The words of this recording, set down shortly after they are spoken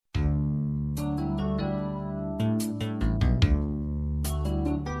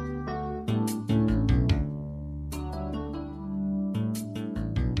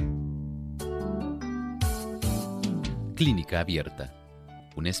Clínica Abierta,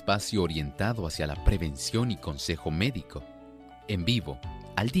 un espacio orientado hacia la prevención y consejo médico, en vivo,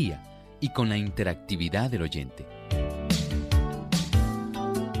 al día y con la interactividad del oyente.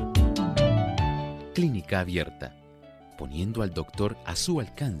 Clínica Abierta, poniendo al doctor a su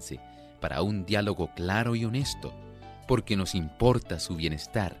alcance para un diálogo claro y honesto, porque nos importa su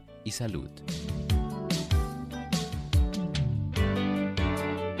bienestar y salud.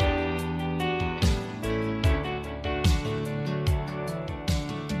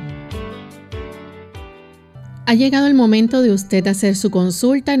 Ha llegado el momento de usted hacer su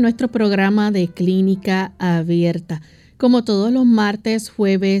consulta en nuestro programa de Clínica Abierta. Como todos los martes,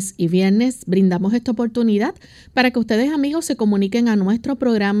 jueves y viernes, brindamos esta oportunidad para que ustedes, amigos, se comuniquen a nuestro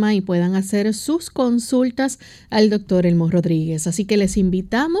programa y puedan hacer sus consultas al doctor Elmo Rodríguez. Así que les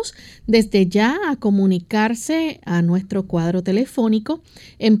invitamos desde ya a comunicarse a nuestro cuadro telefónico.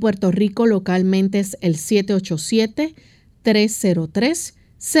 En Puerto Rico localmente es el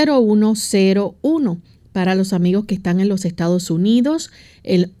 787-303-0101. Para los amigos que están en los Estados Unidos,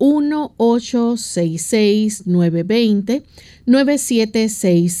 el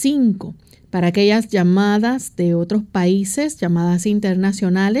 1-866-920-9765. Para aquellas llamadas de otros países, llamadas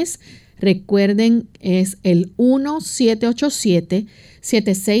internacionales, recuerden, es el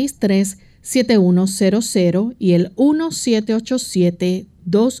 1-787-763-7100 y el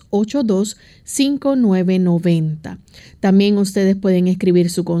 1-787-282-5990. También ustedes pueden escribir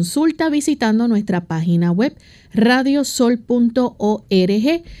su consulta visitando nuestra página web radiosol.org.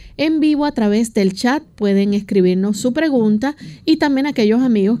 En vivo a través del chat pueden escribirnos su pregunta, y también aquellos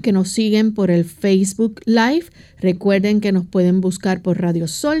amigos que nos siguen por el Facebook Live, recuerden que nos pueden buscar por Radio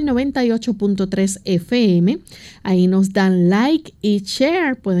Sol 98.3 FM. Ahí nos dan like y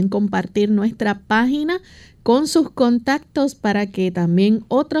share, pueden compartir nuestra página con sus contactos para que también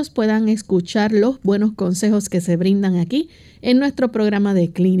otros puedan escuchar los buenos consejos que se brindan aquí en nuestro programa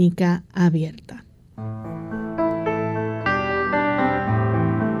de Clínica Abierta.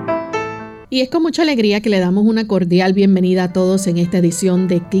 Y es con mucha alegría que le damos una cordial bienvenida a todos en esta edición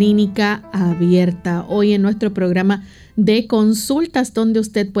de Clínica Abierta. Hoy en nuestro programa de consultas, donde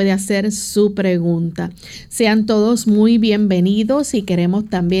usted puede hacer su pregunta. Sean todos muy bienvenidos y queremos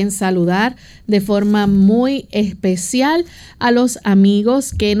también saludar de forma muy especial a los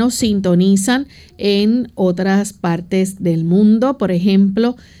amigos que nos sintonizan en otras partes del mundo. Por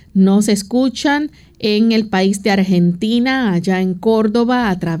ejemplo, nos escuchan en el país de Argentina, allá en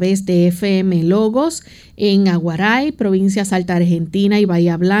Córdoba, a través de FM Logos, en Aguaray, provincia Salta Argentina y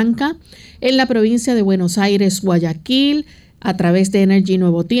Bahía Blanca, en la provincia de Buenos Aires, Guayaquil, a través de Energy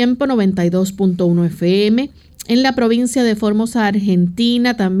Nuevo Tiempo, 92.1 FM, en la provincia de Formosa,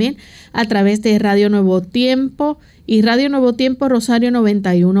 Argentina, también a través de Radio Nuevo Tiempo y Radio Nuevo Tiempo Rosario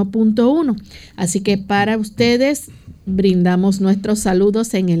 91.1. Así que para ustedes brindamos nuestros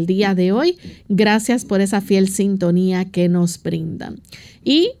saludos en el día de hoy. Gracias por esa fiel sintonía que nos brindan.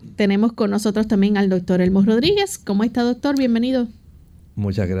 Y tenemos con nosotros también al doctor Elmo Rodríguez. ¿Cómo está, doctor? Bienvenido.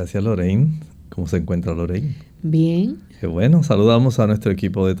 Muchas gracias, Lorraine. ¿Cómo se encuentra, Lorraine? Bien. Qué bueno. Saludamos a nuestro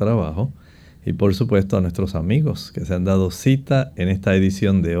equipo de trabajo y, por supuesto, a nuestros amigos que se han dado cita en esta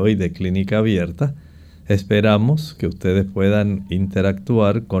edición de hoy de Clínica Abierta. Esperamos que ustedes puedan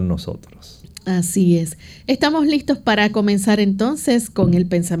interactuar con nosotros. Así es. Estamos listos para comenzar entonces con el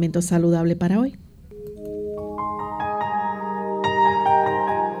pensamiento saludable para hoy.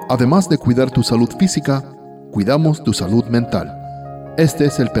 Además de cuidar tu salud física, cuidamos tu salud mental. Este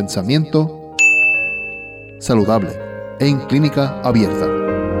es el pensamiento saludable en Clínica Abierta.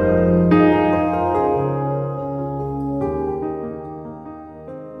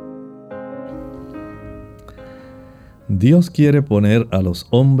 Dios quiere poner a los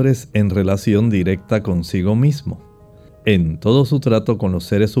hombres en relación directa consigo mismo. En todo su trato con los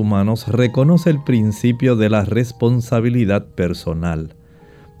seres humanos reconoce el principio de la responsabilidad personal.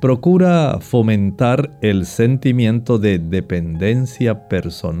 Procura fomentar el sentimiento de dependencia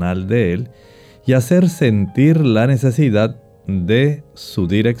personal de Él y hacer sentir la necesidad de su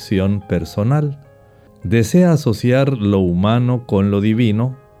dirección personal. Desea asociar lo humano con lo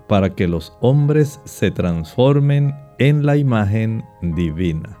divino para que los hombres se transformen en la imagen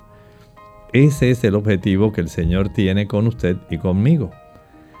divina. Ese es el objetivo que el Señor tiene con usted y conmigo.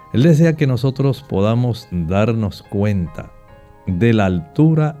 Él desea que nosotros podamos darnos cuenta de la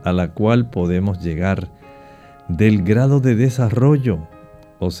altura a la cual podemos llegar, del grado de desarrollo,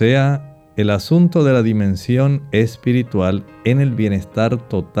 o sea, el asunto de la dimensión espiritual en el bienestar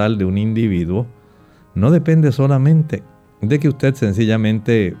total de un individuo, no depende solamente de que usted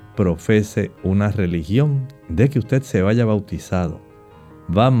sencillamente profese una religión, de que usted se vaya bautizado.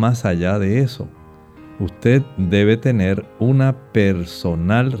 Va más allá de eso. Usted debe tener una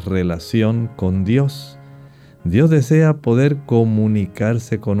personal relación con Dios. Dios desea poder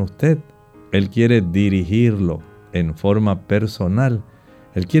comunicarse con usted. Él quiere dirigirlo en forma personal.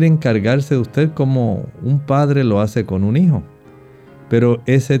 Él quiere encargarse de usted como un padre lo hace con un hijo. Pero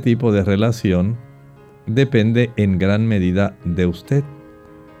ese tipo de relación depende en gran medida de usted.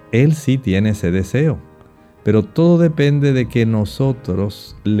 Él sí tiene ese deseo, pero todo depende de que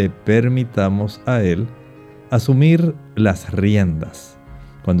nosotros le permitamos a Él asumir las riendas.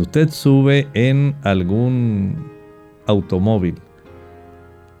 Cuando usted sube en algún automóvil,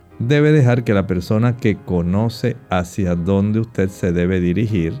 debe dejar que la persona que conoce hacia dónde usted se debe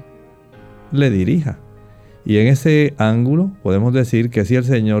dirigir, le dirija. Y en ese ángulo podemos decir que si el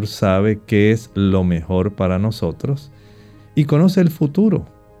Señor sabe qué es lo mejor para nosotros y conoce el futuro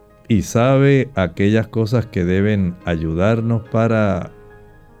y sabe aquellas cosas que deben ayudarnos para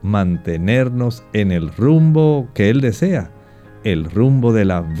mantenernos en el rumbo que Él desea, el rumbo de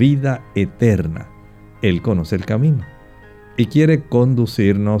la vida eterna. Él conoce el camino y quiere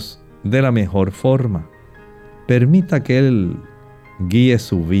conducirnos de la mejor forma. Permita que Él guíe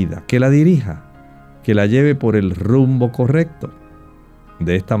su vida, que la dirija, que la lleve por el rumbo correcto.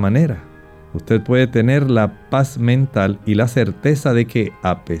 De esta manera, usted puede tener la paz mental y la certeza de que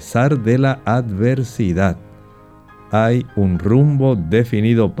a pesar de la adversidad, hay un rumbo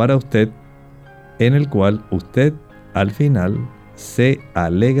definido para usted en el cual usted al final se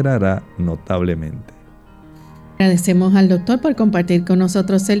alegrará notablemente. Agradecemos al doctor por compartir con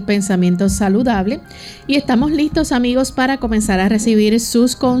nosotros el pensamiento saludable y estamos listos, amigos, para comenzar a recibir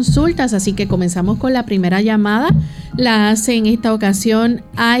sus consultas. Así que comenzamos con la primera llamada. La hace en esta ocasión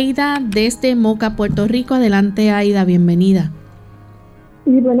Aida desde Moca, Puerto Rico. Adelante, Aida, bienvenida.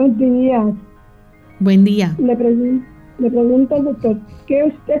 Sí, buenos días. Buen día. Le pregunto al doctor, ¿qué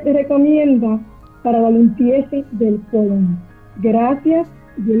usted recomienda para la limpieza del colon? Gracias,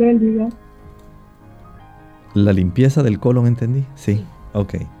 Dios le bendiga. La limpieza del colon, ¿entendí? Sí,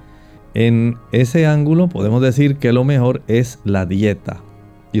 ok. En ese ángulo podemos decir que lo mejor es la dieta.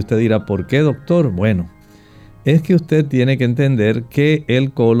 Y usted dirá, ¿por qué, doctor? Bueno, es que usted tiene que entender que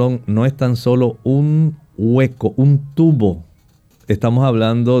el colon no es tan solo un hueco, un tubo. Estamos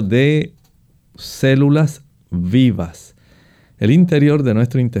hablando de células vivas. El interior de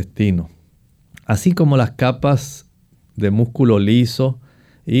nuestro intestino, así como las capas de músculo liso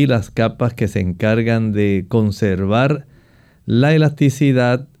y las capas que se encargan de conservar la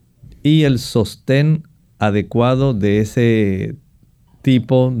elasticidad y el sostén adecuado de ese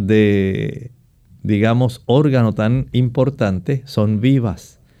tipo de, digamos, órgano tan importante, son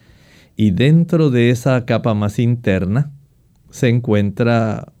vivas. Y dentro de esa capa más interna se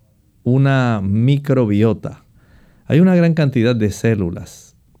encuentra una microbiota. Hay una gran cantidad de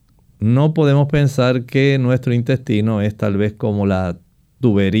células. No podemos pensar que nuestro intestino es tal vez como la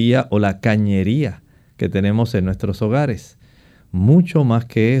tubería o la cañería que tenemos en nuestros hogares. Mucho más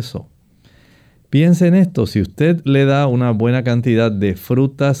que eso. Piense en esto, si usted le da una buena cantidad de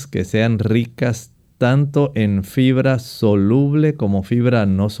frutas que sean ricas tanto en fibra soluble como fibra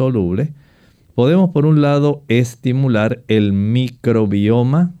no soluble, podemos por un lado estimular el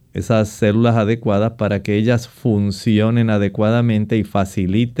microbioma, esas células adecuadas para que ellas funcionen adecuadamente y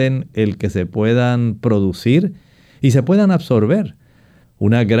faciliten el que se puedan producir y se puedan absorber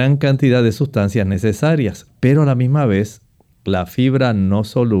una gran cantidad de sustancias necesarias, pero a la misma vez la fibra no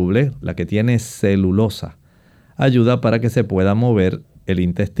soluble, la que tiene celulosa, ayuda para que se pueda mover el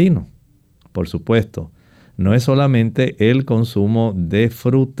intestino. Por supuesto, no es solamente el consumo de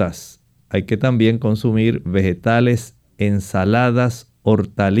frutas, hay que también consumir vegetales, ensaladas,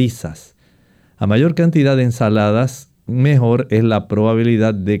 hortalizas. A mayor cantidad de ensaladas, mejor es la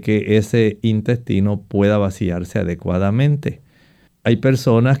probabilidad de que ese intestino pueda vaciarse adecuadamente. Hay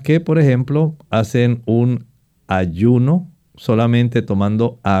personas que, por ejemplo, hacen un ayuno solamente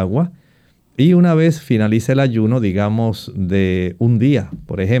tomando agua y una vez finalice el ayuno, digamos de un día,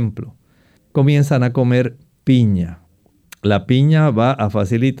 por ejemplo, comienzan a comer piña. La piña va a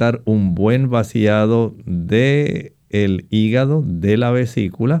facilitar un buen vaciado del hígado, de la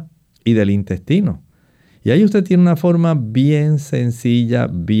vesícula y del intestino. Y ahí usted tiene una forma bien sencilla,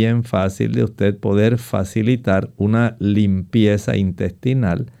 bien fácil de usted poder facilitar una limpieza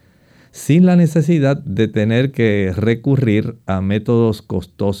intestinal sin la necesidad de tener que recurrir a métodos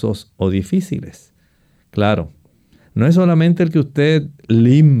costosos o difíciles. Claro, no es solamente el que usted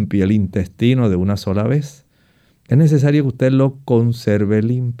limpie el intestino de una sola vez. Es necesario que usted lo conserve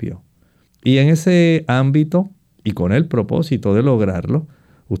limpio. Y en ese ámbito, y con el propósito de lograrlo,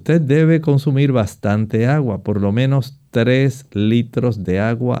 usted debe consumir bastante agua, por lo menos 3 litros de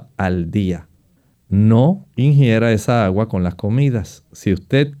agua al día. no ingiera esa agua con las comidas. Si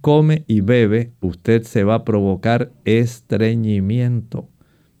usted come y bebe, usted se va a provocar estreñimiento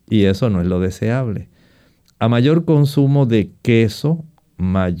y eso no es lo deseable. A mayor consumo de queso,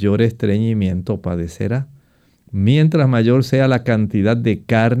 mayor estreñimiento padecerá. Mientras mayor sea la cantidad de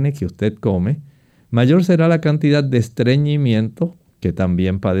carne que usted come, mayor será la cantidad de estreñimiento que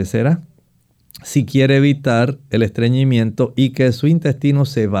también padecerá. Si quiere evitar el estreñimiento y que su intestino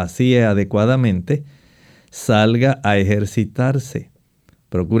se vacíe adecuadamente, salga a ejercitarse.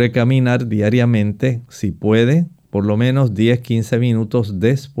 Procure caminar diariamente, si puede, por lo menos 10-15 minutos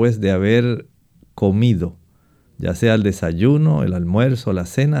después de haber comido, ya sea el desayuno, el almuerzo, la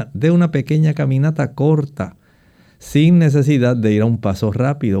cena, de una pequeña caminata corta, sin necesidad de ir a un paso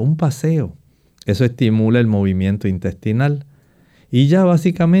rápido, un paseo. Eso estimula el movimiento intestinal. Y ya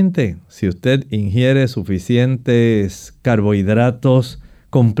básicamente, si usted ingiere suficientes carbohidratos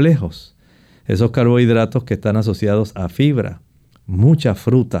complejos, esos carbohidratos que están asociados a fibra, mucha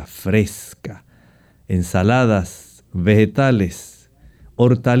fruta fresca, ensaladas, vegetales,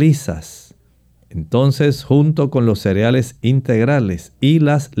 hortalizas, entonces junto con los cereales integrales y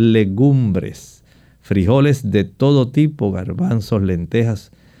las legumbres, frijoles de todo tipo, garbanzos,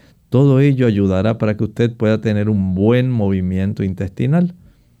 lentejas, todo ello ayudará para que usted pueda tener un buen movimiento intestinal.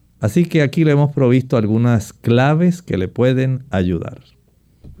 Así que aquí le hemos provisto algunas claves que le pueden ayudar.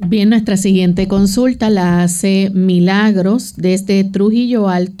 Bien, nuestra siguiente consulta la hace Milagros desde Trujillo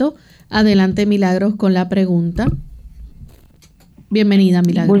Alto. Adelante, Milagros, con la pregunta. Bienvenida,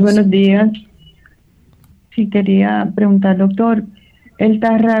 Milagros. Muy buenos días. Sí, quería preguntar, doctor, el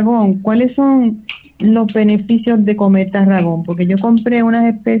tarragón, ¿cuáles son los beneficios de comer tarragón? Porque yo compré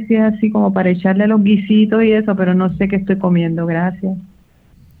unas especies así como para echarle a los guisitos y eso, pero no sé qué estoy comiendo. Gracias.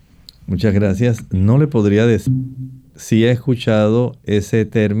 Muchas gracias. No le podría decir si he escuchado ese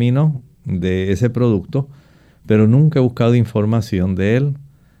término de ese producto, pero nunca he buscado información de él.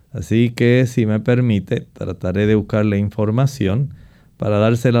 Así que, si me permite, trataré de buscarle información para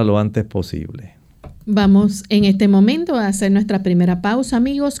dársela lo antes posible. Vamos en este momento a hacer nuestra primera pausa,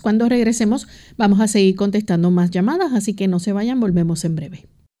 amigos. Cuando regresemos vamos a seguir contestando más llamadas, así que no se vayan, volvemos en breve.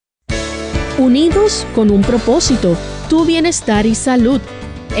 Unidos con un propósito, tu bienestar y salud.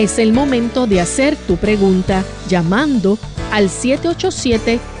 Es el momento de hacer tu pregunta llamando al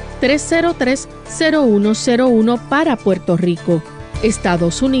 787-303-0101 para Puerto Rico,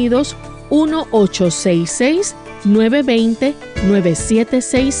 Estados Unidos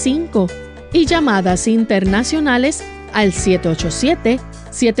 1866-920-9765 y llamadas internacionales al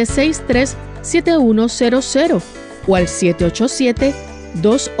 787-763-7100 o al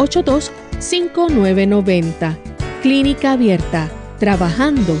 787-282-5990. Clínica Abierta,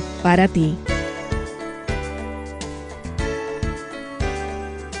 trabajando para ti.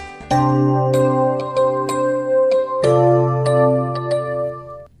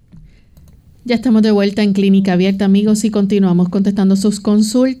 Ya estamos de vuelta en Clínica Abierta, amigos, y continuamos contestando sus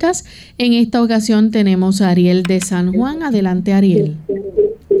consultas. En esta ocasión tenemos a Ariel de San Juan. Adelante, Ariel.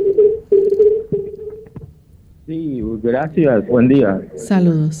 Sí, gracias. Buen día.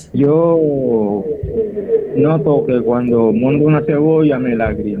 Saludos. Yo noto que cuando muerdo una cebolla me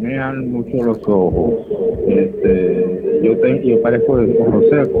lagrimean mucho los ojos. Yo parezco de ojo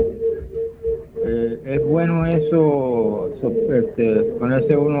seco. ¿Es bueno eso,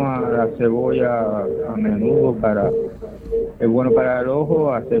 ponerse uno a la cebolla a menudo es bueno para el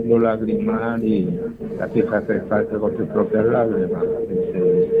ojo, hacerlo lagrimar y así refrescarse con sus propias lágrimas?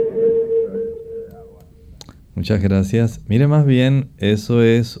 Muchas gracias. Mire, más bien eso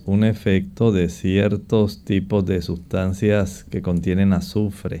es un efecto de ciertos tipos de sustancias que contienen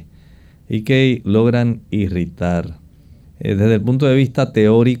azufre y que logran irritar. Desde el punto de vista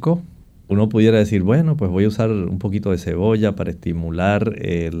teórico, uno pudiera decir, bueno, pues voy a usar un poquito de cebolla para estimular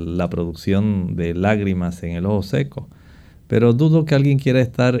la producción de lágrimas en el ojo seco. Pero dudo que alguien quiera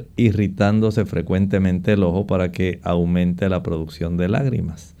estar irritándose frecuentemente el ojo para que aumente la producción de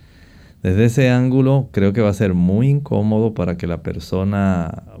lágrimas. Desde ese ángulo, creo que va a ser muy incómodo para que la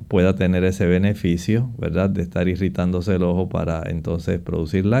persona pueda tener ese beneficio, ¿verdad?, de estar irritándose el ojo para entonces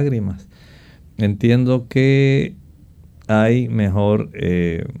producir lágrimas. Entiendo que hay mejor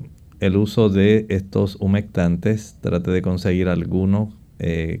el uso de estos humectantes. Trate de conseguir alguno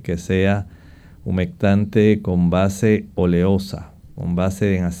que sea humectante con base oleosa, con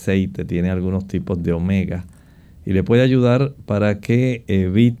base en aceite. Tiene algunos tipos de omega y le puede ayudar para que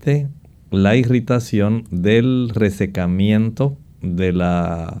evite la irritación del resecamiento de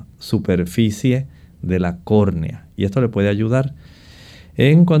la superficie de la córnea. Y esto le puede ayudar.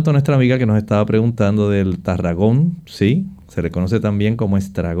 En cuanto a nuestra amiga que nos estaba preguntando del tarragón, sí, se le conoce también como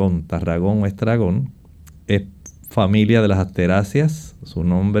estragón, tarragón o estragón. Es familia de las asteráceas. Su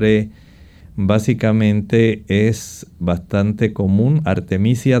nombre básicamente es bastante común,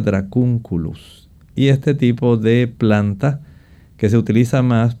 Artemisia dracunculus. Y este tipo de planta, que se utiliza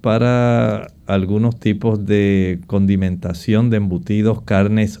más para algunos tipos de condimentación de embutidos,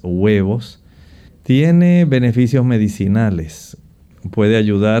 carnes, huevos, tiene beneficios medicinales. Puede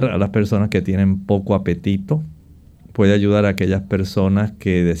ayudar a las personas que tienen poco apetito, puede ayudar a aquellas personas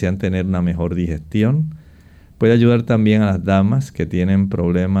que desean tener una mejor digestión, puede ayudar también a las damas que tienen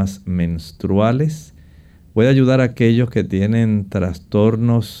problemas menstruales, puede ayudar a aquellos que tienen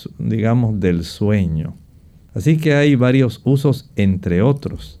trastornos, digamos, del sueño. Así que hay varios usos, entre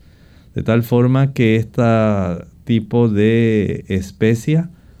otros, de tal forma que este tipo de especia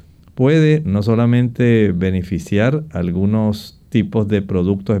puede no solamente beneficiar algunos tipos de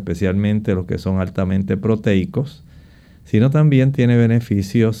productos, especialmente los que son altamente proteicos, sino también tiene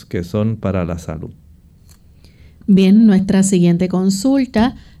beneficios que son para la salud. Bien, nuestra siguiente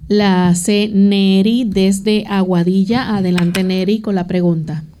consulta la hace Neri desde Aguadilla. Adelante, Neri, con la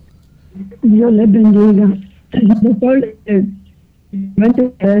pregunta. Dios les bendiga. Doctor, que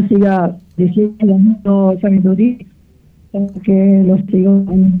siga diciendo sabiduría, que los sigo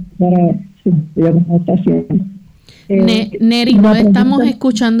para su diagnosticación. Neri, no estamos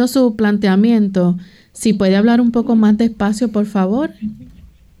escuchando su planteamiento. Si puede hablar un poco más despacio, por favor.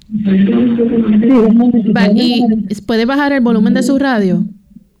 ¿Y puede bajar el volumen de su radio?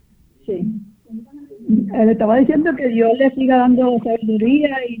 Sí. Le estaba diciendo que Dios le siga dando sabiduría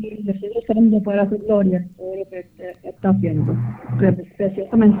y le siga usando para su gloria todo lo que está haciendo.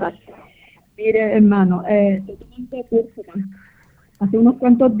 Precioso mensaje. Mire, hermano, estoy tomando cúrcuma hace unos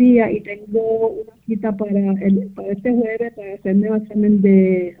cuantos días y tengo una cita para este jueves para hacerme un examen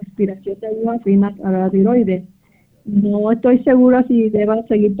de aspiración de aguja fina para la tiroides. No estoy segura si deba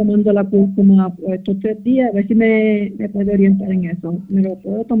seguir tomando la cúrcuma por estos 3 días, a ver si me puede orientar en eso. ¿Me lo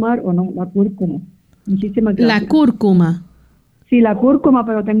puedo tomar o no, la cúrcuma? Muchísimas gracias. ¿La cúrcuma? Sí, la cúrcuma,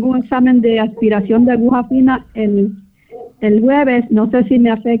 pero tengo un examen de aspiración de aguja fina el jueves. No sé si me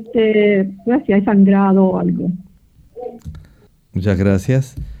afecte, pues, si hay sangrado o algo. Muchas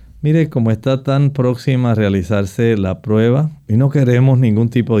gracias. Mire, como está tan próxima a realizarse la prueba y no queremos ningún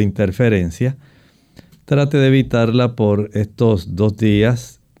tipo de interferencia, trate de evitarla por estos 2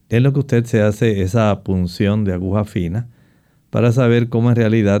 días en lo que usted se hace esa punción de aguja fina para saber cómo en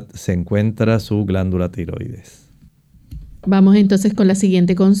realidad se encuentra su glándula tiroides. Vamos entonces con la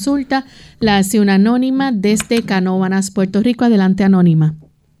siguiente consulta. La hace una anónima desde Canóvanas, Puerto Rico. Adelante, anónima.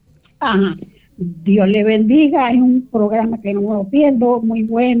 Ajá. Dios le bendiga. Es un programa que no me lo pierdo, muy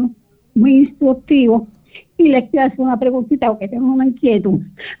bueno, muy instructivo. Y le quiero hacer una preguntita porque tengo una inquietud.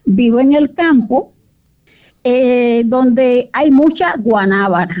 Vivo en el campo donde hay mucha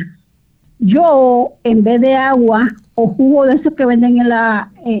guanábana. Yo, en vez de agua o jugo de esos que venden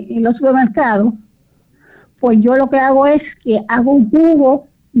en los supermercados, pues yo lo que hago es que hago un jugo,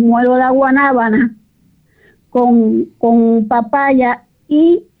 muelo la guanábana con papaya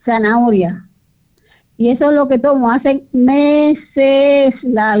y zanahoria. Y eso es lo que tomo, hace meses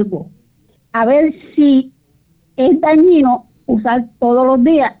largos. A ver si es dañino usar todos los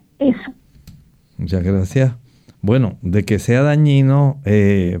días eso. Muchas gracias. Bueno, de que sea dañino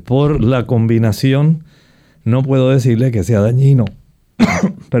por la combinación, no puedo decirle que sea dañino.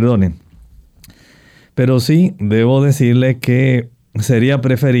 Perdonen. Pero sí debo decirle que sería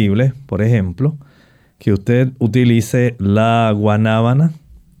preferible, por ejemplo, que usted utilice la guanábana,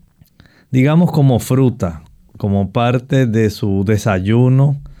 digamos como fruta, como parte de su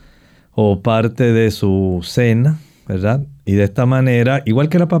desayuno o parte de su cena, ¿verdad? Y de esta manera, igual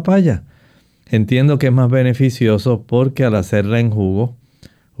que la papaya, entiendo que es más beneficioso porque al hacerla en jugo,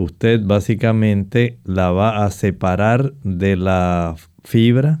 usted básicamente la va a separar de la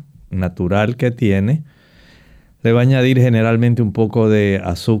fibra natural que tiene. Le va a añadir generalmente un poco de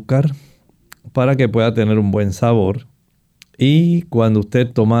azúcar para que pueda tener un buen sabor. Y cuando usted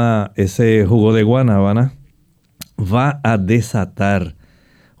toma ese jugo de guanábana, va a desatar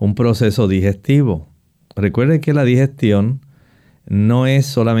un proceso digestivo. Recuerde que la digestión no es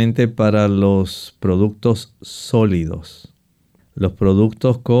solamente para los productos sólidos. Los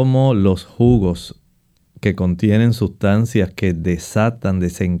productos como los jugos que contienen sustancias que desatan,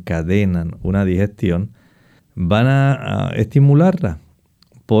 desencadenan una digestión, van a estimularla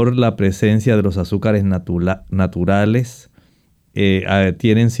por la presencia de los azúcares naturales.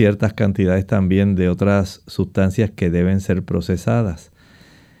 Tienen ciertas cantidades también de otras sustancias que deben ser procesadas.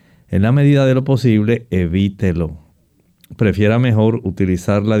 En la medida de lo posible, evítelo. Prefiera mejor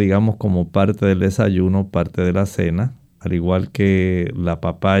utilizarla, digamos, como parte del desayuno, parte de la cena, al igual que la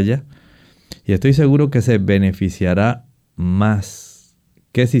papaya, y estoy seguro que se beneficiará más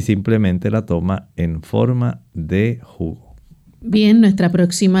que si simplemente la toma en forma de jugo. Bien, nuestra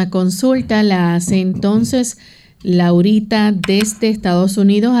próxima consulta la hace entonces Laurita desde Estados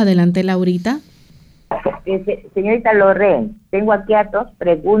Unidos. Adelante, Laurita. Señorita Lorraine, tengo aquí a 2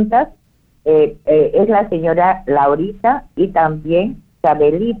 preguntas. Es la señora Laurita y también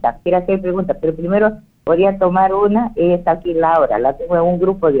Chabelita. Quiere hacer preguntas, pero primero podría tomar una. Ella está aquí, Laura. La tengo en un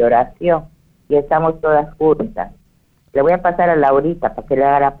grupo de oración y estamos todas juntas. Le voy a pasar a Laurita para que le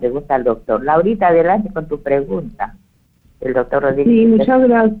haga la pregunta al doctor. Laurita, adelante con tu pregunta. El doctor Rodríguez. Sí, muchas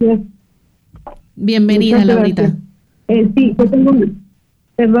gracias. Bienvenida, Muchas Laurita. gracias. Sí,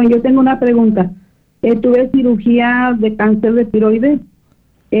 yo tengo una pregunta. Tuve cirugía de cáncer de tiroides.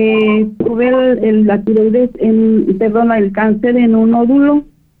 Tuve la tiroides, el cáncer en un nódulo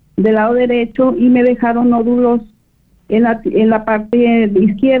del lado derecho y me dejaron nódulos en la parte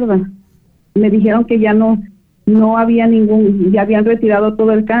izquierda. Me dijeron que ya no había ya habían retirado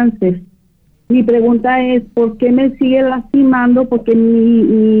todo el cáncer. Mi pregunta es, ¿por qué me sigue lastimando? Porque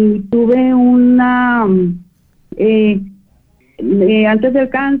tuve una... antes del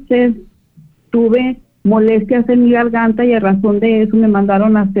cáncer tuve molestias en mi garganta y a razón de eso me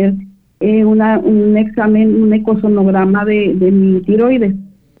mandaron a hacer un examen, un ecosonograma de mi tiroides.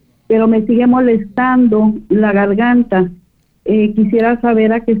 Pero me sigue molestando la garganta. Quisiera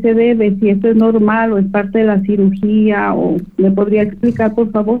saber a qué se debe, si esto es normal o es parte de la cirugía, o me podría explicar,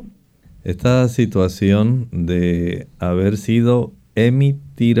 por favor. Esta situación de haber sido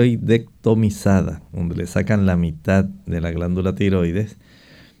hemitiroidectomizada, donde le sacan la mitad de la glándula tiroides,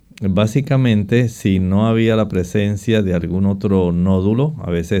 básicamente si no había la presencia de algún otro nódulo, a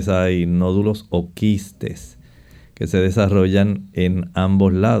veces hay nódulos o quistes que se desarrollan en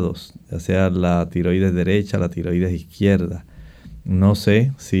ambos lados, ya sea la tiroides derecha, la tiroides izquierda. No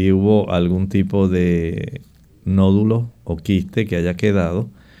sé si hubo algún tipo de nódulo o quiste que haya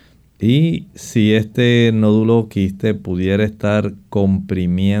quedado, y si este nódulo o quiste pudiera estar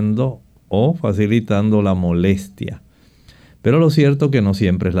comprimiendo o facilitando la molestia. Pero lo cierto que no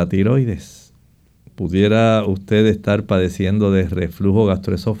siempre es la tiroides. Pudiera usted estar padeciendo de reflujo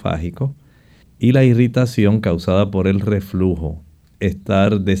gastroesofágico y la irritación causada por el reflujo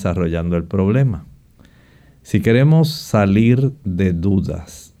estar desarrollando el problema. Si queremos salir de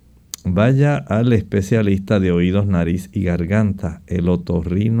dudas, vaya al especialista de oídos, nariz y garganta, el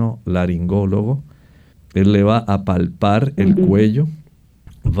otorrinolaringólogo. Él le va a palpar el cuello,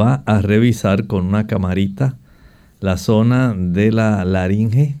 va a revisar con una camarita la zona de la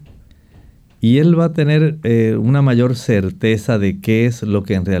laringe y él va a tener una mayor certeza de qué es lo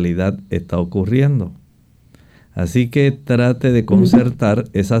que en realidad está ocurriendo. Así que trate de concertar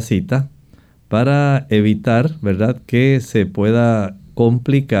esa cita para evitar, ¿verdad?, que se pueda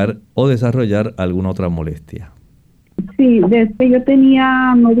complicar o desarrollar alguna otra molestia. Sí, yo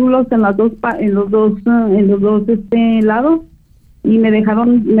tenía nódulos en los dos lados y me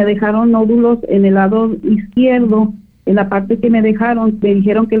dejaron nódulos en el lado izquierdo, en la parte que me dijeron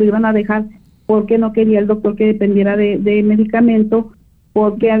que lo iban a dejar porque no quería el doctor que dependiera de medicamento,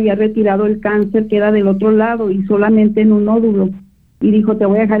 porque había retirado el cáncer que era del otro lado y solamente en un nódulo. Y dijo, te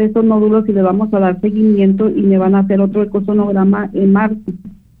voy a dejar estos nódulos y le vamos a dar seguimiento y me van a hacer otro ecosonograma en marzo.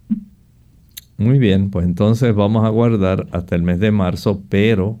 Muy bien, pues entonces vamos a guardar hasta el mes de marzo,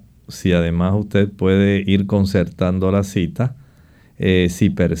 pero si además usted puede ir concertando la cita,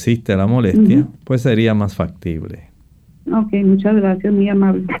 si persiste la molestia, pues sería más factible. Ok, muchas gracias, muy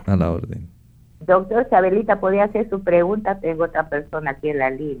amable. A la orden. Doctor, Chabelita, ¿podría hacer su pregunta? Tengo otra persona aquí en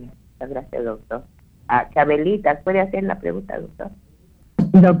la línea. Muchas gracias, doctor. Chabelita, ¿puede hacer la pregunta, doctor?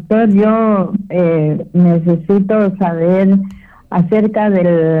 Doctor, yo necesito saber acerca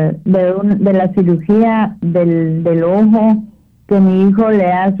de la cirugía del ojo que mi hijo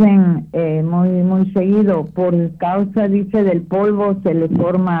le hacen muy seguido. Por causa, dice, del polvo se le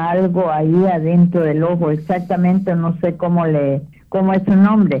forma algo ahí adentro del ojo. Exactamente, no sé cómo es su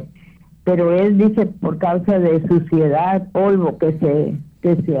nombre, pero él dice por causa de suciedad, polvo que se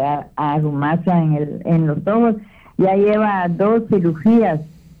arrumaza en los ojos. Ya lleva 2 cirugías,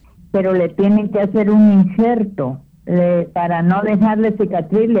 pero le tienen que hacer un injerto. Para no dejarle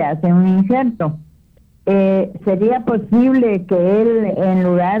cicatriz, le hacen un injerto. ¿Sería posible que él, en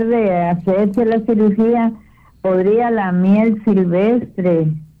lugar de hacerse la cirugía, podría la miel silvestre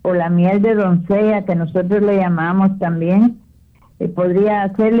o la miel de doncella, que nosotros le llamamos también, podría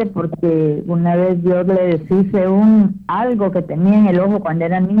hacerle? Porque una vez yo le deshice algo que tenía en el ojo cuando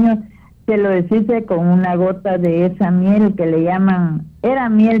era niño, se lo deshice con una gota de esa miel que le llaman, era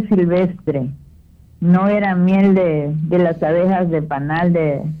miel silvestre. no era miel de las abejas de panal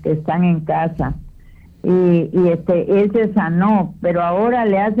que están en casa. Y él se sanó, pero ahora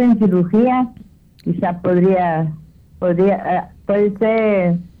le hacen cirugía. Quizá puede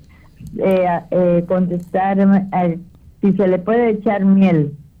usted contestarme si se le puede echar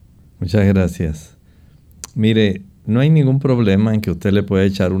miel. Muchas gracias. Mire, no hay ningún problema en que usted le pueda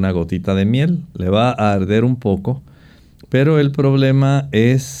echar una gotita de miel. Le va a arder un poco, pero el problema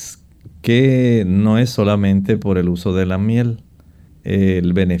es que no es solamente por el uso de la miel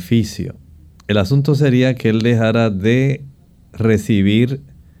el beneficio. El asunto sería que él dejara de recibir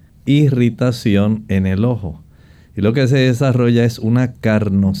irritación en el ojo. Y lo que se desarrolla es una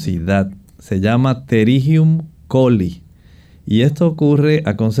carnosidad. Se llama Pterigium coli. Y esto ocurre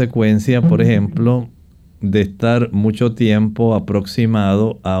a consecuencia, por ejemplo, de estar mucho tiempo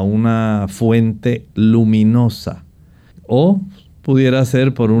aproximado a una fuente luminosa. O pudiera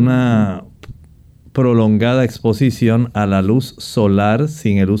ser por una prolongada exposición a la luz solar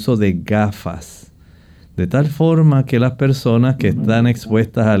sin el uso de gafas. De tal forma que las personas que están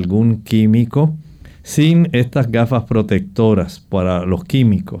expuestas a algún químico sin estas gafas protectoras para los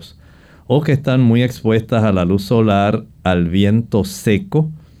químicos, o que están muy expuestas a la luz solar, al viento seco,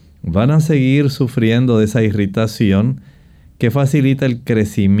 van a seguir sufriendo de esa irritación que facilita el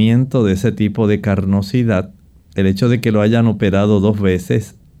crecimiento de ese tipo de carnosidad. El hecho de que lo hayan operado 2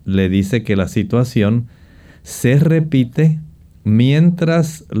 veces le dice que la situación se repite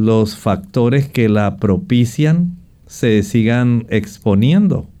mientras los factores que la propician se sigan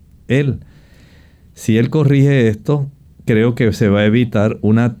exponiendo. Si él corrige esto, creo que se va a evitar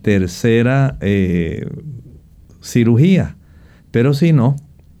una tercera cirugía. Pero si no,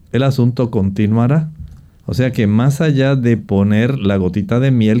 el asunto continuará. O sea que más allá de poner la gotita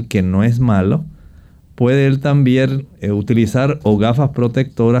de miel, que no es malo, puede él también utilizar o gafas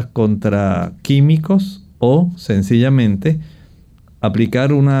protectoras contra químicos o sencillamente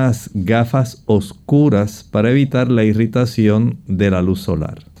aplicar unas gafas oscuras para evitar la irritación de la luz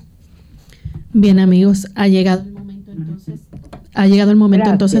solar. Bien, amigos, ha llegado el momento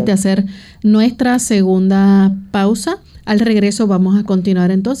entonces de hacer nuestra segunda pausa. Al regreso vamos a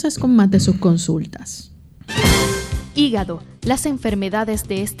continuar entonces con más de sus consultas. Hígado. Las enfermedades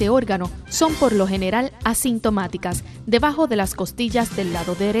de este órgano son por lo general asintomáticas. Debajo de las costillas del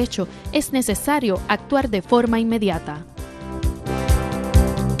lado derecho es necesario actuar de forma inmediata.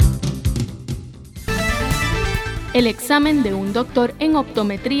 El examen de un doctor en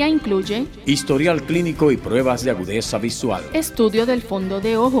optometría incluye historial clínico y pruebas de agudeza visual, estudio del fondo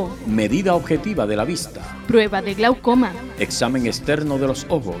de ojo, medida objetiva de la vista, prueba de glaucoma, examen externo de los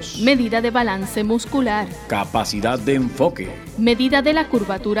ojos, medida de balance muscular, capacidad de enfoque, medida de la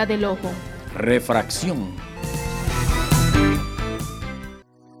curvatura del ojo, refracción.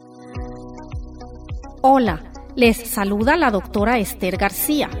 Hola, les saluda la doctora Esther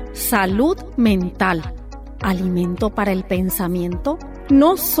García. Salud mental. ¿Alimento para el pensamiento?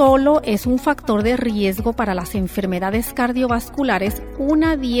 No solo es un factor de riesgo para las enfermedades cardiovasculares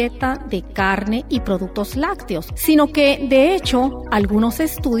una dieta de carne y productos lácteos, sino que, de hecho, algunos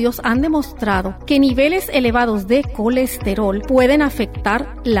estudios han demostrado que niveles elevados de colesterol pueden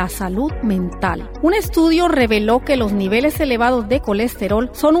afectar la salud mental. Un estudio reveló que los niveles elevados de colesterol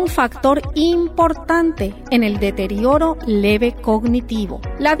son un factor importante en el deterioro leve cognitivo.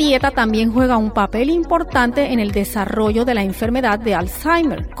 La dieta también juega un papel importante en el desarrollo de la enfermedad de Alzheimer.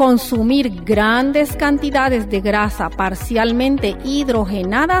 Consumir grandes cantidades de grasa parcialmente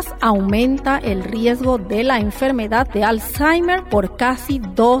hidrogenadas aumenta el riesgo de la enfermedad de Alzheimer por casi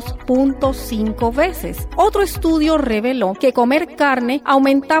 2.5 veces. Otro estudio reveló que comer carne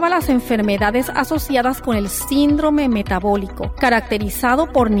aumentaba las enfermedades asociadas con el síndrome metabólico,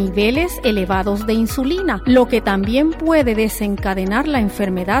 caracterizado por niveles elevados de insulina, lo que también puede desencadenar la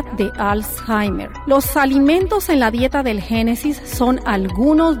enfermedad de Alzheimer. Los alimentos en la dieta del Génesis son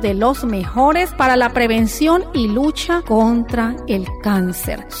algunos de los mejores para la prevención y lucha contra el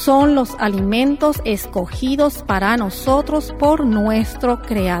cáncer. Son los alimentos escogidos para nosotros por nuestro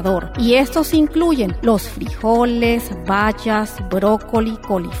Creador. Y estos incluyen los frijoles, bayas, brócoli,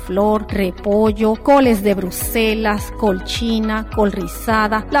 coliflor, repollo, coles de Bruselas, col china, col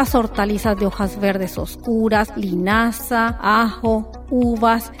rizada, las hortalizas de hojas verdes oscuras, linaza, ajo,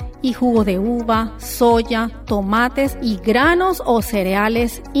 uvas y jugo de uva, soya, tomates y granos o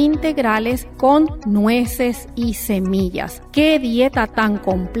cereales integrales con nueces y semillas. ¡Qué dieta tan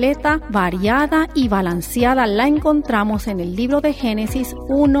completa, variada y balanceada la encontramos en el libro de Génesis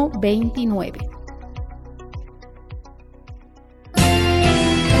 1:29!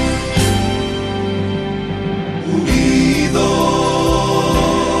 Unidos,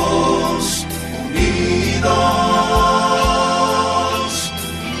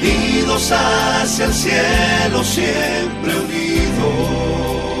 siempre unidos,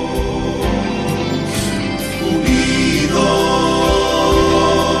 unidos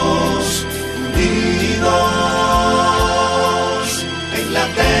en la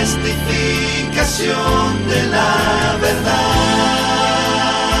testificación de la verdad,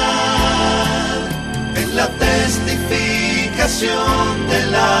 en la testificación de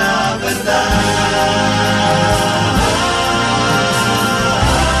la verdad.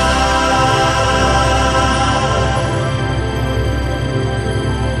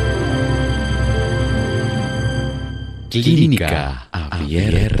 Clínica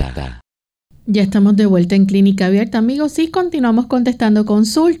Abierta. Ya estamos de vuelta en Clínica Abierta, amigos, y continuamos contestando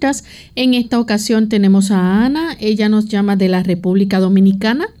consultas. En esta ocasión tenemos a Ana. Ella nos llama de la República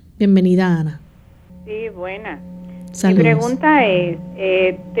Dominicana. Bienvenida, Ana. Sí, buena. Saludos. Mi pregunta es,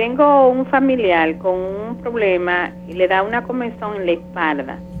 tengo un familiar con un problema y le da una comezón en la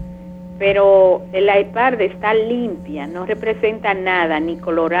espalda, pero la espalda está limpia, no representa nada, ni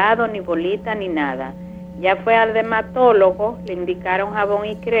colorado, ni bolita, ni nada. Ya fue al dermatólogo, le indicaron jabón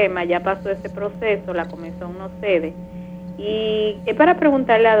y crema, ya pasó ese proceso, la comezón no cede. Y es para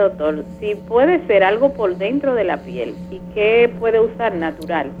preguntarle al doctor si puede ser algo por dentro de la piel y qué puede usar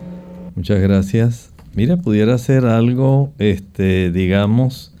natural. Muchas gracias. Mira, pudiera ser algo,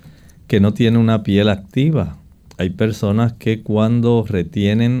 digamos, que no tiene una piel activa. Hay personas que cuando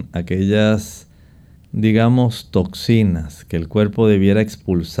retienen aquellas, digamos, toxinas que el cuerpo debiera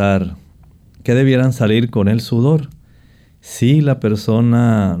expulsar, que debieran salir con el sudor. Si la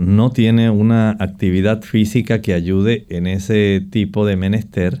persona no tiene una actividad física que ayude en ese tipo de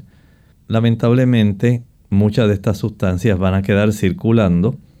menester, lamentablemente muchas de estas sustancias van a quedar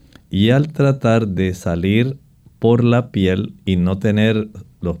circulando y al tratar de salir por la piel y no tener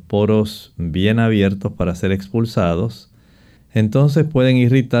los poros bien abiertos para ser expulsados, entonces pueden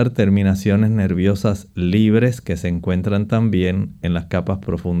irritar terminaciones nerviosas libres que se encuentran también en las capas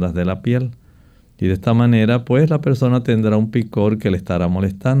profundas de la piel. Y de esta manera, pues la persona tendrá un picor que le estará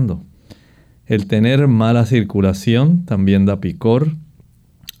molestando. El tener mala circulación también da picor.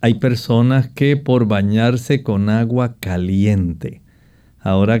 Hay personas que por bañarse con agua caliente,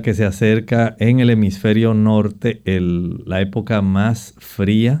 ahora que se acerca en el hemisferio norte la época más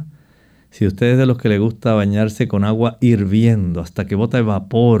fría, si usted es de los que le gusta bañarse con agua hirviendo hasta que bota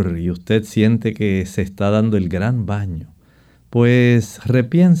vapor y usted siente que se está dando el gran baño, pues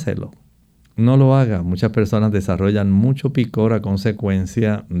repiénselo. No lo haga. Muchas personas desarrollan mucho picor a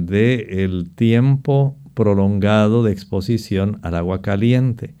consecuencia del tiempo prolongado de exposición al agua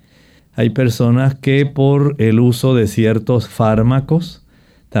caliente. Hay personas que por el uso de ciertos fármacos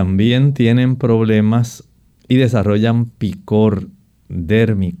también tienen problemas y desarrollan picor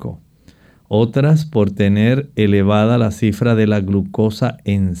dérmico. Otras por tener elevada la cifra de la glucosa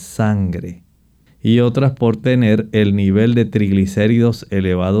en sangre. Y otras por tener el nivel de triglicéridos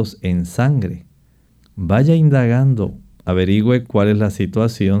elevados en sangre. Vaya indagando, averigüe cuál es la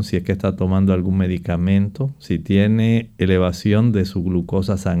situación, si es que está tomando algún medicamento, si tiene elevación de su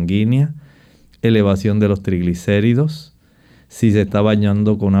glucosa sanguínea, elevación de los triglicéridos, si se está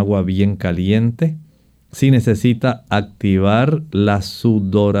bañando con agua bien caliente, si necesita activar la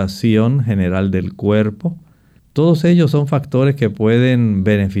sudoración general del cuerpo. Todos ellos son factores que pueden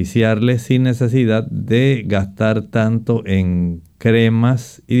beneficiarle sin necesidad de gastar tanto en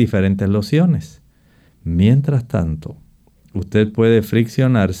cremas y diferentes lociones. Mientras tanto, usted puede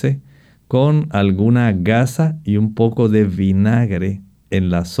friccionarse con alguna gasa y un poco de vinagre en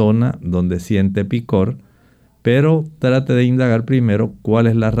la zona donde siente picor, pero trate de indagar primero cuál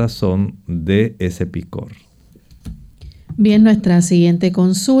es la razón de ese picor. Bien, nuestra siguiente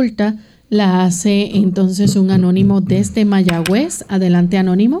consulta la hace entonces un anónimo desde Mayagüez. Adelante,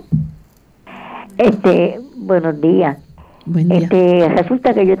 anónimo. Buenos días. Buen día.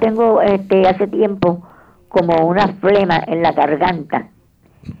 Resulta que yo tengo hace tiempo como una flema en la garganta.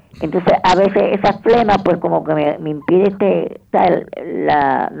 Entonces, a veces esa flema pues como que me impide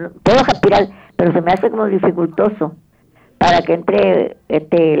puedo respirar, pero se me hace como dificultoso para que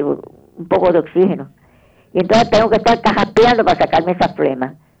entre un poco de oxígeno. Y entonces tengo que estar cajapeando para sacarme esa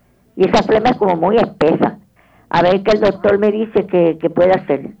flema. Y esa flema es como muy espesa. A ver qué el doctor me dice que puede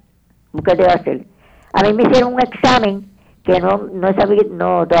hacer. ¿Qué debe hacer? A mí me hicieron un examen que no he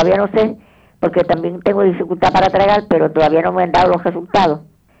sabido, todavía no sé, porque también tengo dificultad para tragar, pero todavía no me han dado los resultados.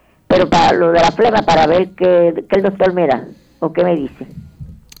 Pero para lo de la flema, para ver qué el doctor me da o qué me dice.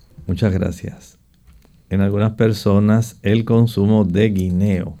 Muchas gracias. En algunas personas el consumo de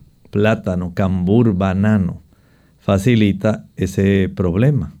guineo, plátano, cambur, banano facilita ese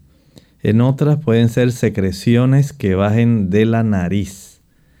problema. En otras pueden ser secreciones que bajen de la nariz.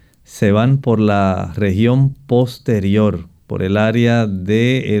 se van por la región posterior, por el área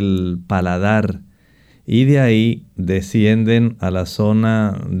del paladar, y de ahí descienden a la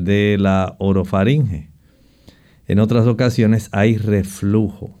zona de la orofaringe. En otras ocasiones hay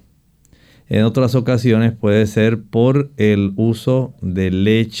reflujo. En otras ocasiones puede ser por el uso de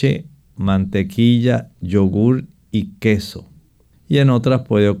leche, mantequilla, yogur y queso. Y en otras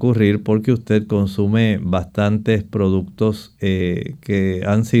puede ocurrir porque usted consume bastantes productos que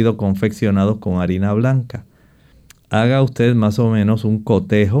han sido confeccionados con harina blanca. Haga usted más o menos un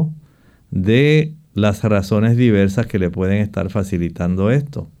cotejo de las razones diversas que le pueden estar facilitando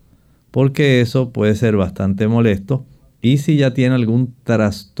esto, porque eso puede ser bastante molesto. Y si ya tiene algún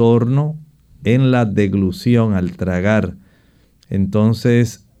trastorno en la deglución al tragar,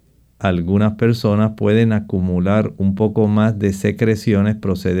 entonces algunas personas pueden acumular un poco más de secreciones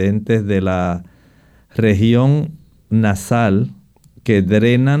procedentes de la región nasal que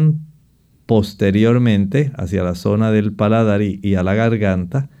drenan posteriormente hacia la zona del paladar y a la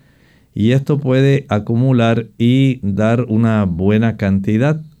garganta, y esto puede acumular y dar una buena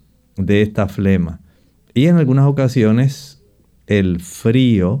cantidad de esta flema. Y en algunas ocasiones el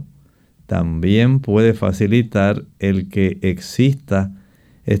frío también puede facilitar el que exista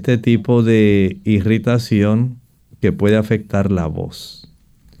este tipo de irritación que puede afectar la voz.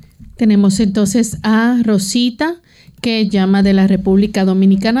 Tenemos entonces a Rosita, que llama de la República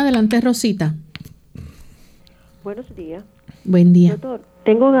Dominicana. Adelante, Rosita. Buenos días. Buen día. Doctor,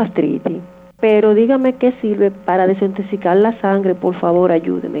 tengo gastritis, pero dígame qué sirve para desintoxicar la sangre. Por favor,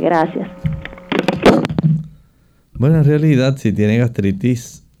 ayúdeme. Gracias. Bueno, en realidad, si tiene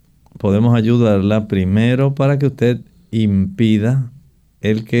gastritis, podemos ayudarla primero para que usted impida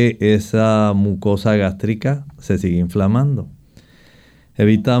el que esa mucosa gástrica se siga inflamando.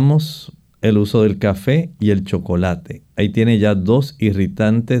 Evitamos el uso del café y el chocolate. Ahí tiene ya 2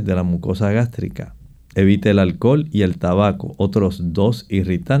 irritantes de la mucosa gástrica. Evite el alcohol y el tabaco, otros 2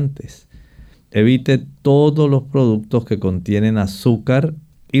 irritantes. Evite todos los productos que contienen azúcar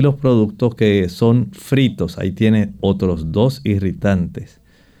y los productos que son fritos. Ahí tiene otros 2 irritantes.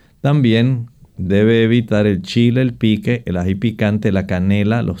 También debe evitar el chile, el pique, el ají picante, la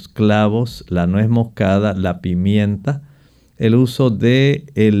canela, los clavos, la nuez moscada, la pimienta, el uso de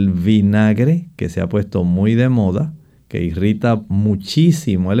el vinagre, que se ha puesto muy de moda, que irrita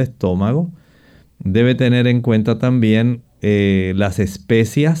muchísimo el estómago. Debe tener en cuenta también las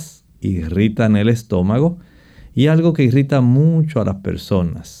especias, irritan el estómago, y algo que irrita mucho a las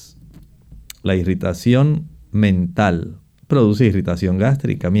personas, la irritación mental. Produce irritación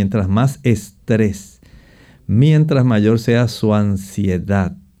gástrica. Mientras más estrés, mientras mayor sea su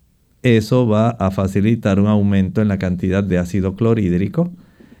ansiedad, eso va a facilitar un aumento en la cantidad de ácido clorhídrico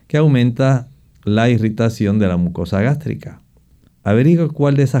que aumenta la irritación de la mucosa gástrica. Averigüe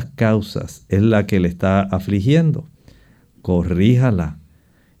cuál de esas causas es la que le está afligiendo. Corríjala.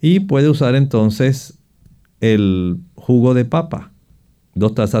 Y puede usar entonces el jugo de papa.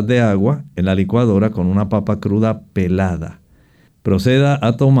 2 tazas de agua en la licuadora con una papa cruda pelada. Proceda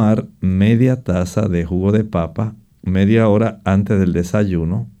a tomar media taza de jugo de papa media hora antes del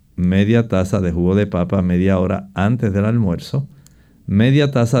desayuno, media taza de jugo de papa media hora antes del almuerzo,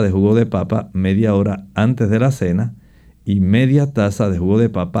 media taza de jugo de papa media hora antes de la cena y media taza de jugo de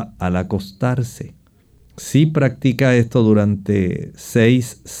papa al acostarse. Si practica esto durante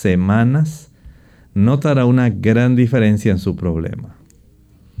 6 semanas, notará una gran diferencia en su problema.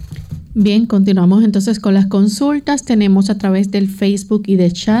 Bien, continuamos entonces con las consultas. Tenemos a través del Facebook y de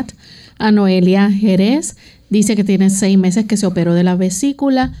chat a Noelia Jerez. Dice que tiene 6 meses que se operó de la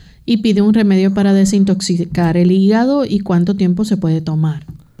vesícula y pide un remedio para desintoxicar el hígado y cuánto tiempo se puede tomar.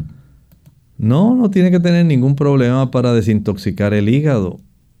 No tiene que tener ningún problema para desintoxicar el hígado.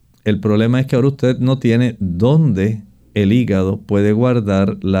 El problema es que ahora usted no tiene dónde el hígado puede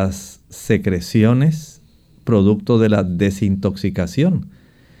guardar las secreciones producto de la desintoxicación.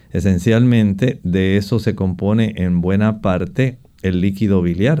 Esencialmente de eso se compone en buena parte el líquido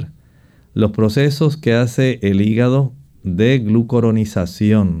biliar. Los procesos que hace el hígado de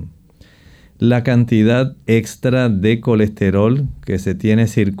glucuronización, la cantidad extra de colesterol que se tiene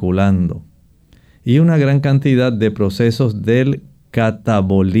circulando y una gran cantidad de procesos del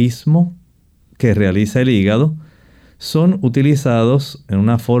catabolismo que realiza el hígado son utilizados en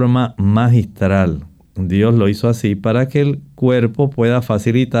una forma magistral. Dios lo hizo así para que el cuerpo pueda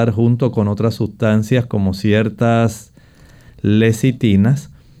facilitar junto con otras sustancias como ciertas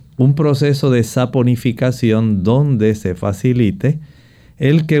lecitinas un proceso de saponificación donde se facilite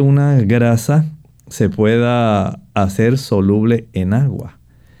el que una grasa se pueda hacer soluble en agua.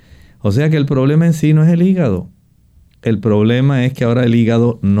 O sea que el problema en sí no es el hígado. El problema es que ahora el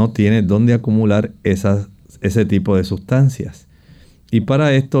hígado no tiene dónde acumular ese tipo de sustancias. Y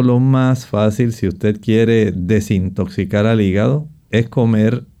para esto lo más fácil, si usted quiere desintoxicar al hígado, es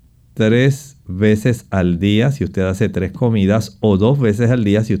comer 3 veces al día si usted hace 3 comidas o 2 veces al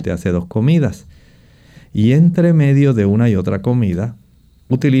día si usted hace 2 comidas. Y entre medio de una y otra comida,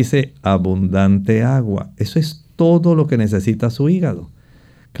 utilice abundante agua. Eso es todo lo que necesita su hígado.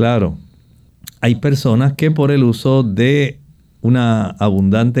 Claro, hay personas que por el uso de una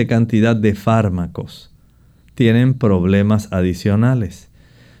abundante cantidad de fármacos tienen problemas adicionales.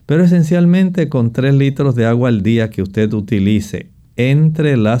 Pero esencialmente con 3 litros de agua al día que usted utilice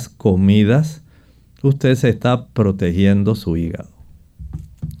entre las comidas, usted se está protegiendo su hígado.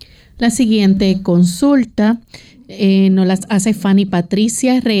 La siguiente consulta nos las hace Fanny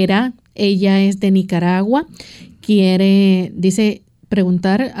Patricia Herrera. Ella es de Nicaragua. Dice,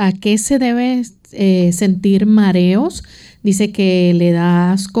 preguntar a qué se debe sentir mareos. Dice que le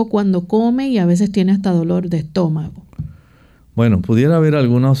da asco cuando come y a veces tiene hasta dolor de estómago. Bueno, pudiera haber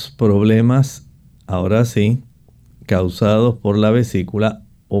algunos problemas, ahora sí, causados por la vesícula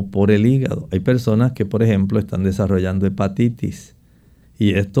o por el hígado. Hay personas que, por ejemplo, están desarrollando hepatitis.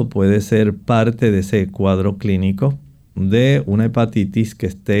 Y esto puede ser parte de ese cuadro clínico de una hepatitis que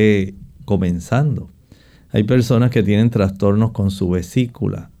esté comenzando. Hay personas que tienen trastornos con su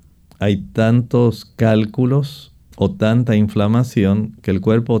vesícula. Hay tantos cálculos o tanta inflamación que el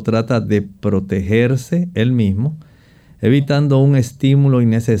cuerpo trata de protegerse él mismo, evitando un estímulo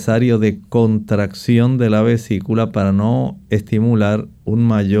innecesario de contracción de la vesícula para no estimular un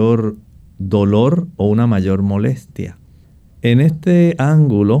mayor dolor o una mayor molestia. En este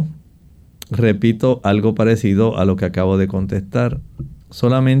ángulo, repito algo parecido a lo que acabo de contestar.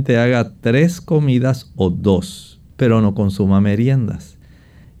 Solamente haga 3 comidas o 2, pero no consuma meriendas.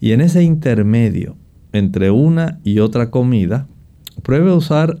 Y en ese intermedio, entre una y otra comida, pruebe a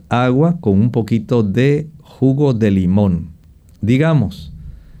usar agua con un poquito de jugo de limón. Digamos,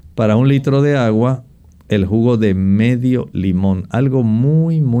 para 1 litro de agua, el jugo de medio limón. Algo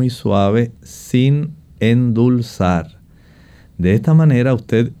muy, muy suave, sin endulzar. De esta manera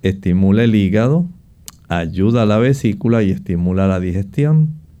usted estimula el hígado, ayuda a la vesícula y estimula la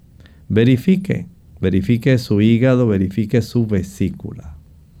digestión. Verifique su hígado, verifique su vesícula.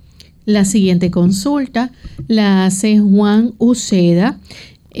 La siguiente consulta la hace Juan Uceda,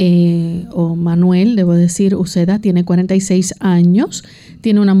 o Manuel, debo decir Uceda, tiene 46 años,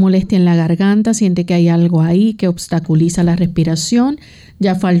 tiene una molestia en la garganta, siente que hay algo ahí que obstaculiza la respiración.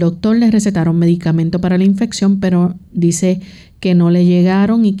 Ya fue al doctor, le recetaron medicamento para la infección, pero dice que no le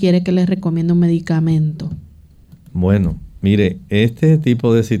llegaron y quiere que le recomiende un medicamento. Bueno, mire, este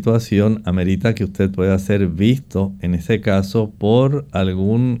tipo de situación amerita que usted pueda ser visto, en ese caso, por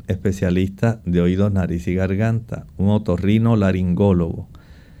algún especialista de oídos, nariz y garganta, un otorrinolaringólogo.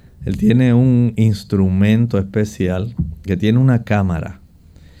 Él tiene un instrumento especial que tiene una cámara.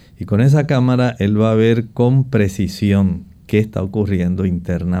 Y con esa cámara él va a ver con precisión qué está ocurriendo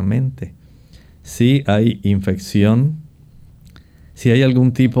internamente. Si hay infección, si hay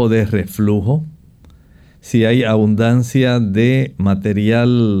algún tipo de reflujo, si hay abundancia de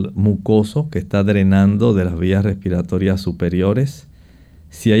material mucoso que está drenando de las vías respiratorias superiores,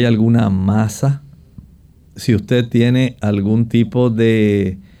 si hay alguna masa, si usted tiene algún tipo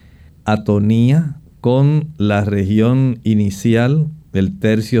de atonía con la región inicial, el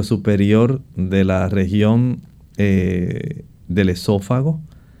tercio superior de la región del esófago.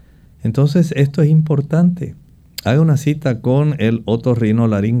 Entonces esto es importante. Haga una cita con el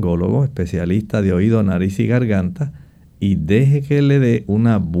otorrinolaringólogo, especialista de oído, nariz y garganta, y deje que le dé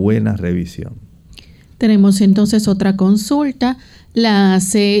una buena revisión. Tenemos entonces otra consulta. La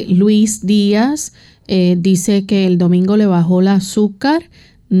hace Luis Díaz. Dice que el domingo le bajó el azúcar.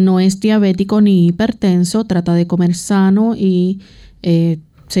 No es diabético ni hipertenso. Trata de comer sano y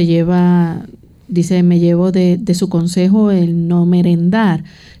dice, me llevo de su consejo el no merendar.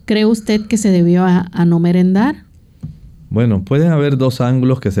 ¿Cree usted que se debió a no merendar? Bueno, pueden haber 2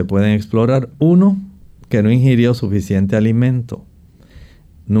 ángulos que se pueden explorar. 1, que no ingirió suficiente alimento.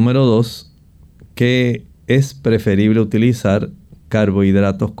 Número 2, que es preferible utilizar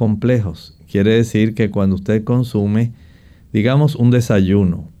carbohidratos complejos. Quiere decir que cuando usted consume, digamos, un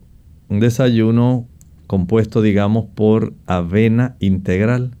desayuno compuesto, digamos, por avena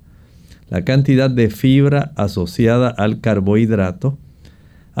integral, la cantidad de fibra asociada al carbohidrato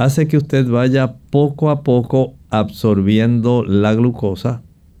hace que usted vaya poco a poco absorbiendo la glucosa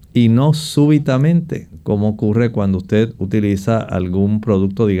y no súbitamente, como ocurre cuando usted utiliza algún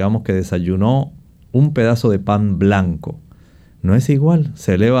producto, digamos que desayunó un pedazo de pan blanco. no es igual.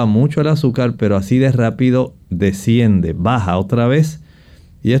 Se eleva mucho el azúcar, pero así de rápido desciende, baja otra vez,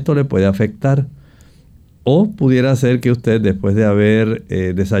 y esto le puede afectar. O pudiera ser que usted, después de haber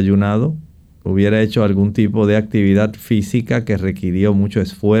desayunado, hubiera hecho algún tipo de actividad física que requirió mucho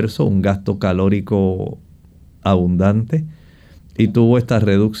esfuerzo, un gasto calórico abundante, y tuvo esta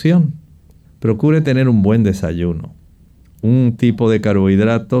reducción. Procure tener un buen desayuno. Un tipo de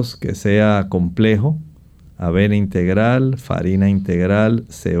carbohidratos que sea complejo: avena integral, farina integral,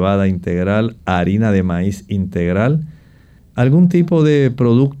 cebada integral, harina de maíz integral. Algún tipo de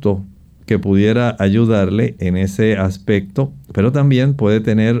producto que pudiera ayudarle en ese aspecto, pero también puede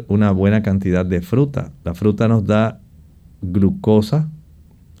tener una buena cantidad de fruta. La fruta nos da glucosa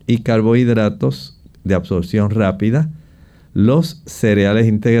y carbohidratos de absorción rápida. Los cereales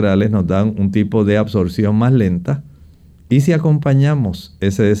integrales nos dan un tipo de absorción más lenta. Y si acompañamos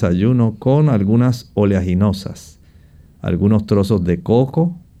ese desayuno con algunas oleaginosas, algunos trozos de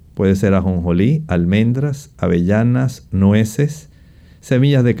coco, puede ser ajonjolí, almendras, avellanas, nueces,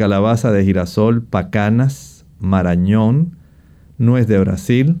 semillas de calabaza, de girasol, pacanas, marañón, nuez de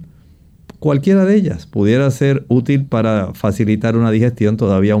Brasil, cualquiera de ellas pudiera ser útil para facilitar una digestión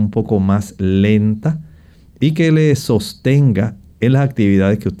todavía un poco más lenta y que le sostenga en las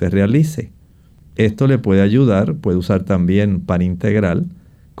actividades que usted realice. Esto le puede ayudar. Puede usar también pan integral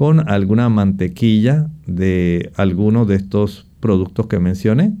con alguna mantequilla de algunos de estos productos que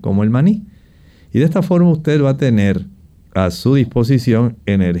mencioné, como el maní. Y de esta forma usted va a tener a su disposición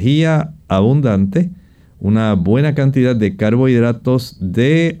energía abundante, una buena cantidad de carbohidratos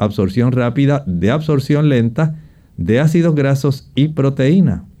de absorción rápida, de absorción lenta, de ácidos grasos y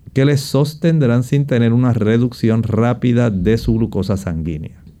proteína, que le sostendrán sin tener una reducción rápida de su glucosa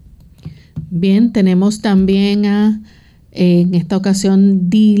sanguínea. Bien, tenemos también en esta ocasión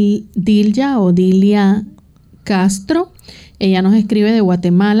Dilia Castro. Ella nos escribe de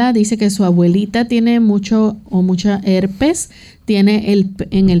Guatemala. Dice que su abuelita tiene mucha herpes. Tiene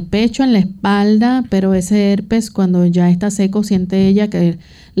en el pecho, en la espalda, pero ese herpes cuando ya está seco siente ella que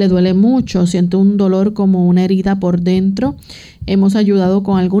le duele mucho. Siente un dolor como una herida por dentro. Hemos ayudado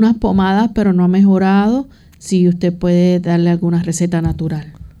con algunas pomadas, pero no ha mejorado. Si usted puede darle alguna receta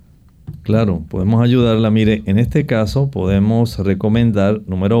natural. Claro, podemos ayudarla. Mire, en este caso podemos recomendar,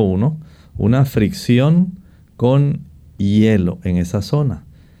 número 1, una fricción con hielo en esa zona.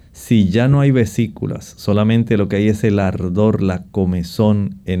 Si ya no hay vesículas, solamente lo que hay es el ardor, la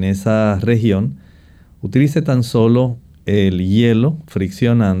comezón en esa región, utilice tan solo el hielo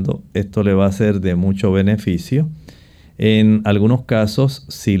friccionando. Esto le va a ser de mucho beneficio. En algunos casos,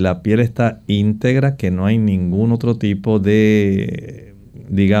 si la piel está íntegra, que no hay ningún otro tipo de,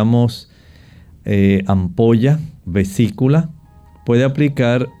 digamos, ampolla, vesícula, puede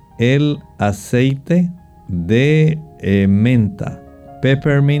aplicar el aceite de menta,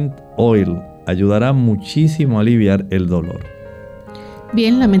 peppermint oil. Ayudará muchísimo a aliviar el dolor.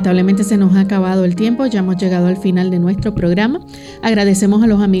 Bien, lamentablemente se nos ha acabado el tiempo, ya hemos llegado al final de nuestro programa. Agradecemos a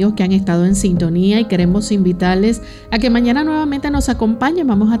los amigos que han estado en sintonía y queremos invitarles a que mañana nuevamente nos acompañen.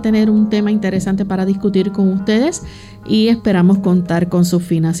 Vamos a tener un tema interesante para discutir con ustedes y esperamos contar con su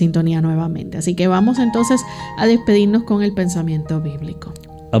fina sintonía nuevamente. Así que vamos entonces a despedirnos con el pensamiento bíblico.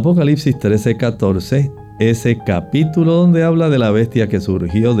 Apocalipsis 13:14, ese capítulo donde habla de la bestia que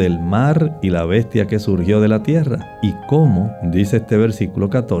surgió del mar y la bestia que surgió de la tierra. Y cómo, dice este versículo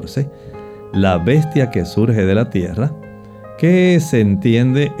 14, la bestia que surge de la tierra, que se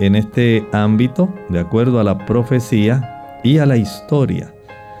entiende en este ámbito de acuerdo a la profecía y a la historia,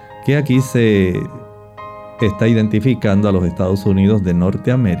 que aquí se está identificando a los Estados Unidos de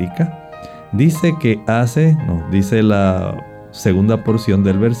Norteamérica. Dice que hace, nos dice la segunda porción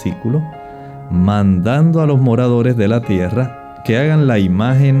del versículo, mandando a los moradores de la tierra que hagan la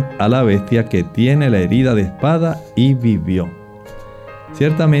imagen a la bestia que tiene la herida de espada y vivió.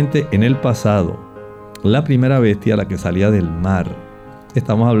 Ciertamente en el pasado, la primera bestia, la que salía del mar,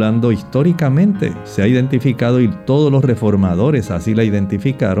 estamos hablando históricamente, se ha identificado y todos los reformadores así la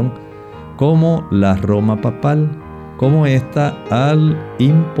identificaron como la Roma papal, como esta al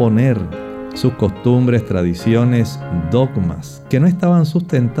imponer sus costumbres, tradiciones, dogmas que no estaban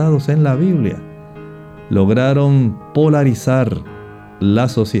sustentados en la Biblia, lograron polarizar la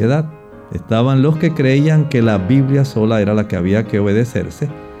sociedad. Estaban los que creían que la Biblia sola era la que había que obedecerse,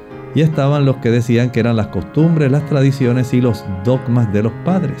 y estaban los que decían que eran las costumbres, las tradiciones y los dogmas de los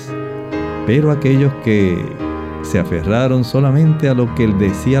padres. Pero aquellos que se aferraron solamente a lo que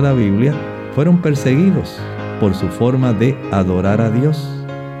decía la Biblia fueron perseguidos por su forma de adorar a Dios.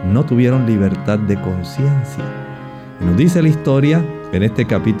 No tuvieron libertad de conciencia. Nos dice la historia en este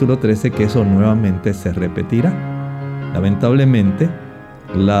capítulo 13 que eso nuevamente se repetirá. Lamentablemente,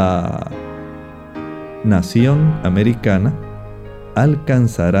 la nación americana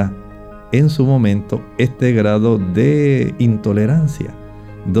alcanzará en su momento este grado de intolerancia,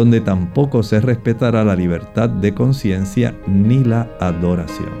 donde tampoco se respetará la libertad de conciencia ni la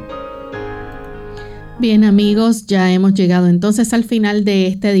adoración. Bien, amigos, ya hemos llegado entonces al final de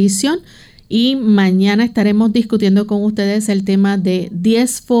esta edición y mañana estaremos discutiendo con ustedes el tema de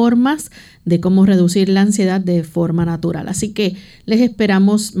 10 formas de cómo reducir la ansiedad de forma natural. Así que les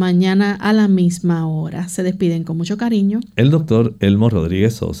esperamos mañana a la misma hora. Se despiden con mucho cariño el doctor Elmo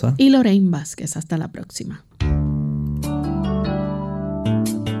Rodríguez Sosa y Lorraine Vázquez. Hasta la próxima.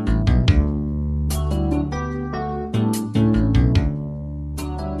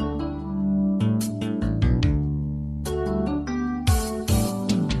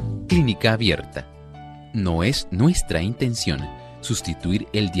 Clínica Abierta. No es nuestra intención sustituir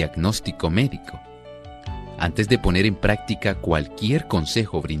el diagnóstico médico. Antes de poner en práctica cualquier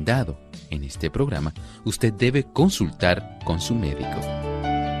consejo brindado en este programa, usted debe consultar con su médico.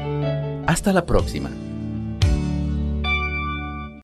 Hasta la próxima.